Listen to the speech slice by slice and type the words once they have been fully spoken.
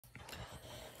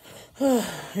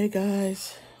Hey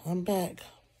guys, I'm back.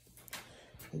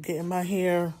 I'm getting my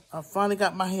hair. I finally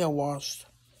got my hair washed.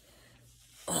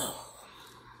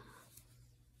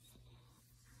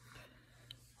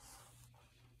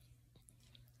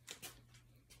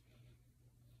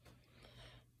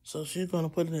 So she's gonna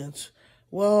put it in.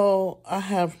 Well, I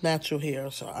have natural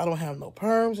hair, so I don't have no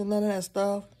perms and none of that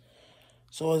stuff.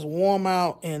 So it's warm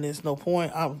out, and there's no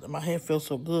point. My hair feels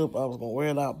so good, but I was gonna wear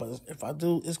it out. But if I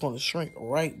do, it's gonna shrink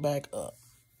right back up.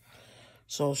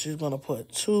 So she's gonna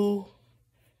put two.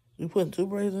 You putting two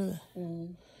braids in it?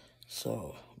 Mm.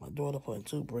 So my daughter putting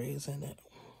two braids in it.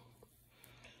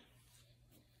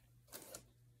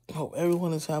 Hope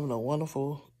everyone is having a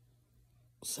wonderful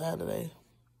Saturday.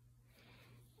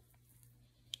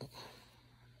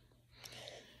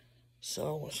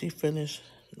 So when she finished,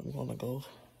 I'm gonna go.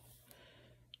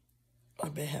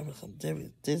 I've been having some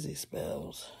dizzy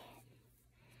spells.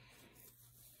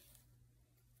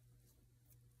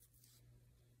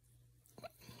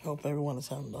 Hope everyone is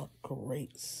having a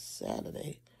great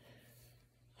Saturday.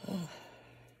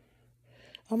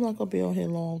 I'm not gonna be on here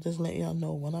long. Just let y'all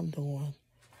know what I'm doing.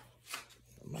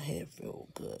 My head feel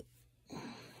good.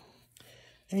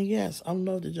 And yes, I don't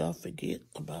know, did y'all forget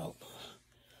about,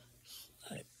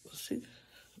 see,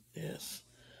 yes,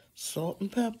 salt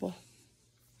and pepper.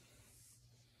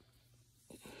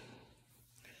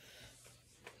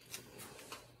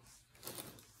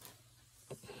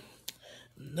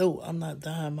 No, I'm not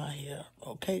dyeing my hair,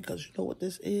 okay? Because you know what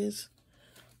this is?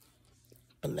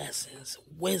 Blessings,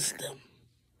 wisdom.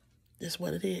 This is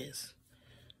what it is.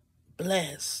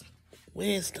 Bless,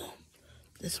 wisdom.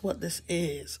 This is what this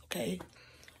is, okay?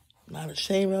 I'm not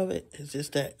ashamed of it. It's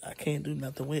just that I can't do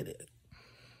nothing with it,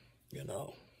 you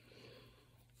know.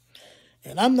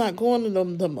 And I'm not going to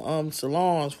them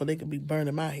salons where they could be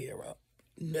burning my hair up.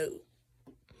 No.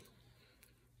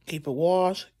 Keep it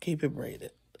washed, keep it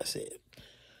braided. That's it.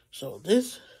 So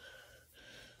this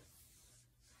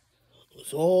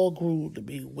was all grew to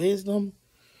be wisdom,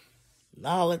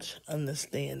 knowledge,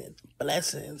 understanding,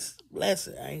 blessings.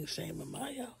 Blessing. I ain't ashamed of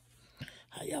my y'all.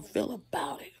 How y'all feel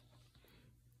about it?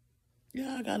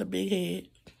 Yeah, I got a big head.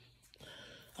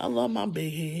 I love my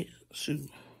big head. Shoot.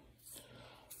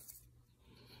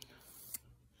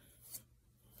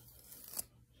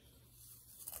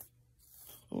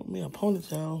 I want me a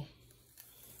ponytail.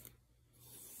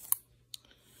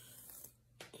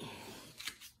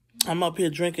 I'm up here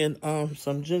drinking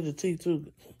some ginger tea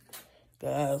too,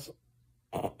 guys.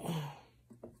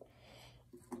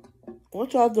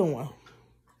 What y'all doing?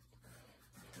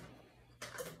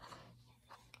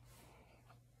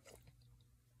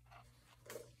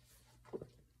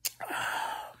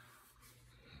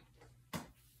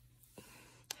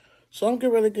 So I'm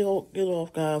getting ready to get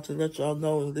off, guys, to let y'all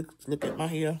know and look at my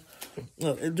hair.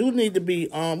 Look, it do need to be,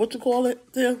 what you call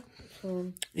it there?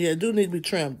 Yeah, it do need to be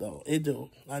trimmed, though. It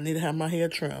do. I need to have my hair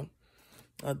trimmed.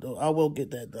 I do. I will get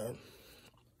that done.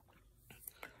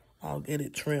 I'll get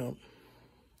it trimmed.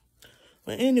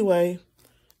 But anyway,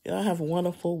 y'all have a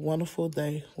wonderful, wonderful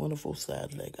day. Wonderful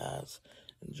Saturday, guys.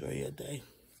 Enjoy your day.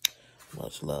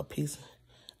 Much love, peace,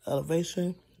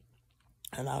 elevation.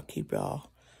 And I'll keep y'all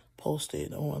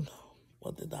posted on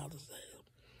what the doctor said.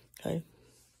 Okay?